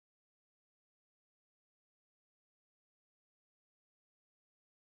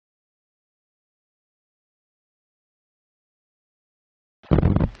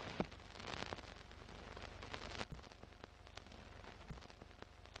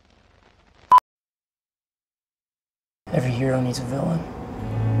hero needs a villain.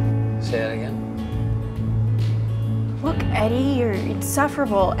 Say that again? Look, Eddie, you're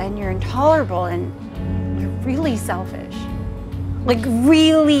insufferable and you're intolerable and you're really selfish. Like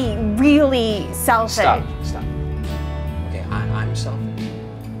really, really selfish. Stop. Okay, I'm selfish.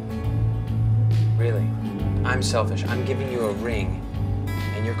 Really, I'm selfish. I'm giving you a ring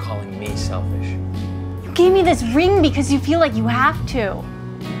and you're calling me selfish. You gave me this ring because you feel like you have to.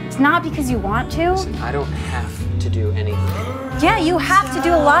 It's not because you want to. Listen, I don't have to do anything. Yeah, you have to do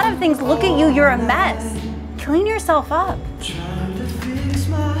a lot of things. Look at you, you're a mess. Clean yourself up. Trying to fix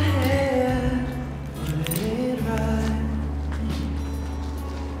my head, put it right,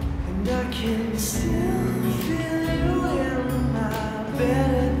 and I can still feel you in my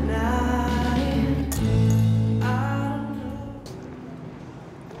bed at night. I don't know.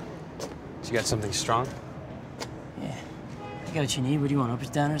 So you got something strong? Yeah. I got what you need. What do you want?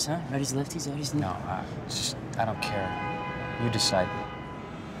 Uppers, downers, huh? Righties, lefties, oddies? No, it's just, I don't care. You decide.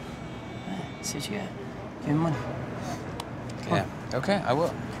 See what you got. Give me money. Yeah, okay, I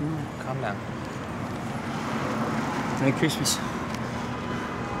will. Give me money. Calm down. Merry Christmas.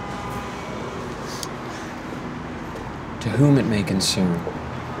 To whom it may concern.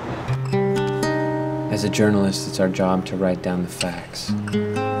 As a journalist, it's our job to write down the facts.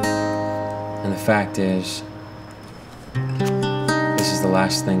 And the fact is, this is the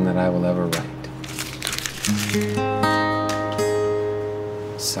last thing that I will ever write.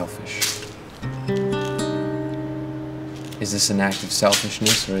 Selfish. Is this an act of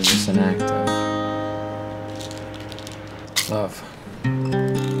selfishness or is this an act of love?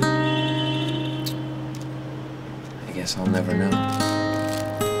 I guess I'll never know.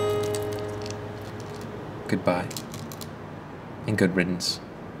 Goodbye, and good riddance.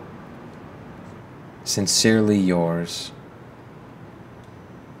 Sincerely yours,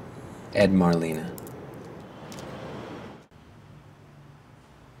 Ed Marlena.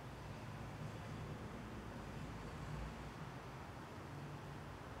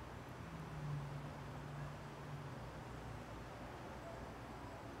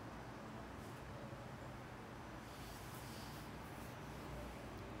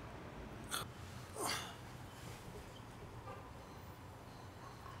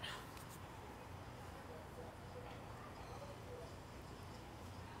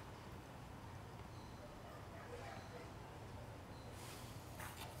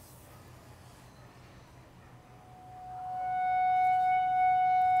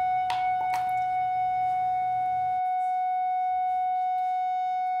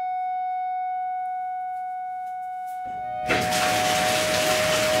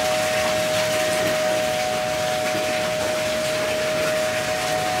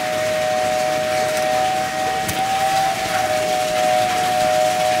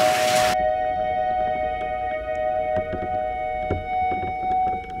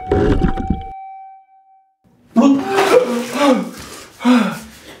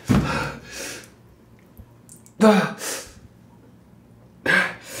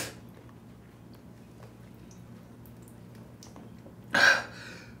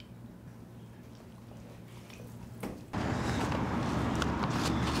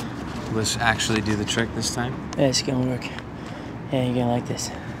 Will this actually do the trick this time? Yeah, it's gonna work. Yeah, you're gonna like this.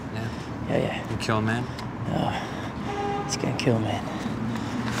 Yeah? Yeah. You kill a man? Oh, it's gonna kill a man.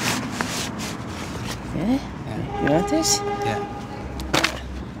 Yeah? Yeah. You want this? Yeah.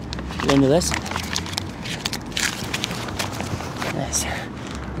 Learn the lesson. Nice.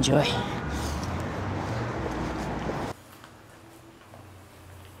 Enjoy.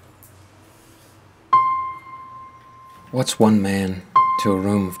 What's one man to a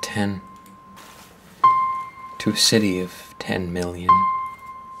room of 10? To a city of 10 million?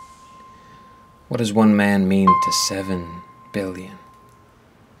 What does one man mean to 7 billion?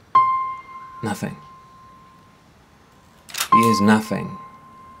 Nothing. He is nothing.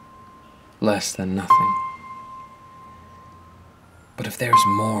 Less than nothing. But if there's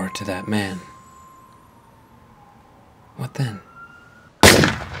more to that man, what then?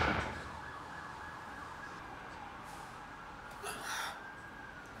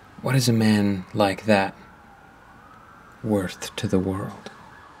 What is a man like that worth to the world?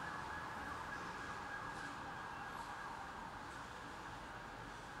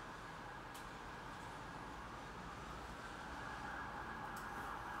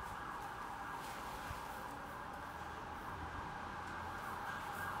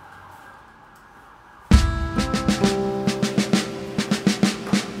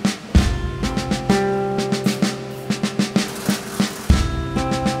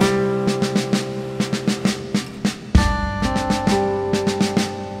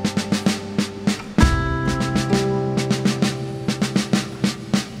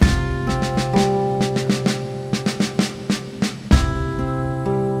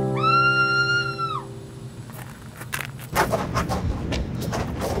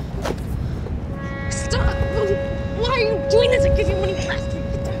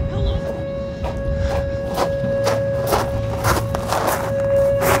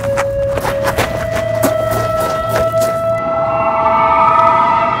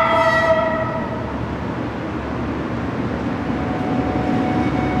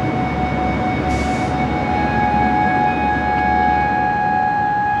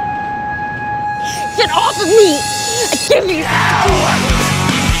 me.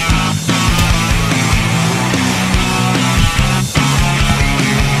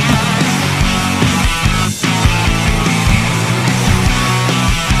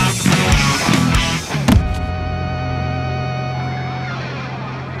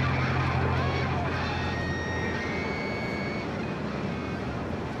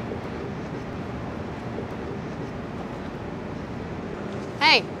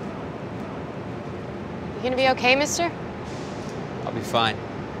 Hey. You gonna be okay, mister? I'll be fine.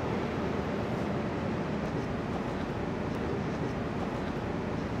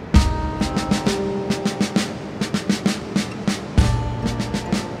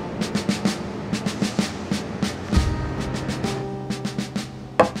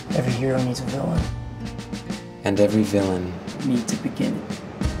 Every hero needs a villain. And every villain Needs a beginning.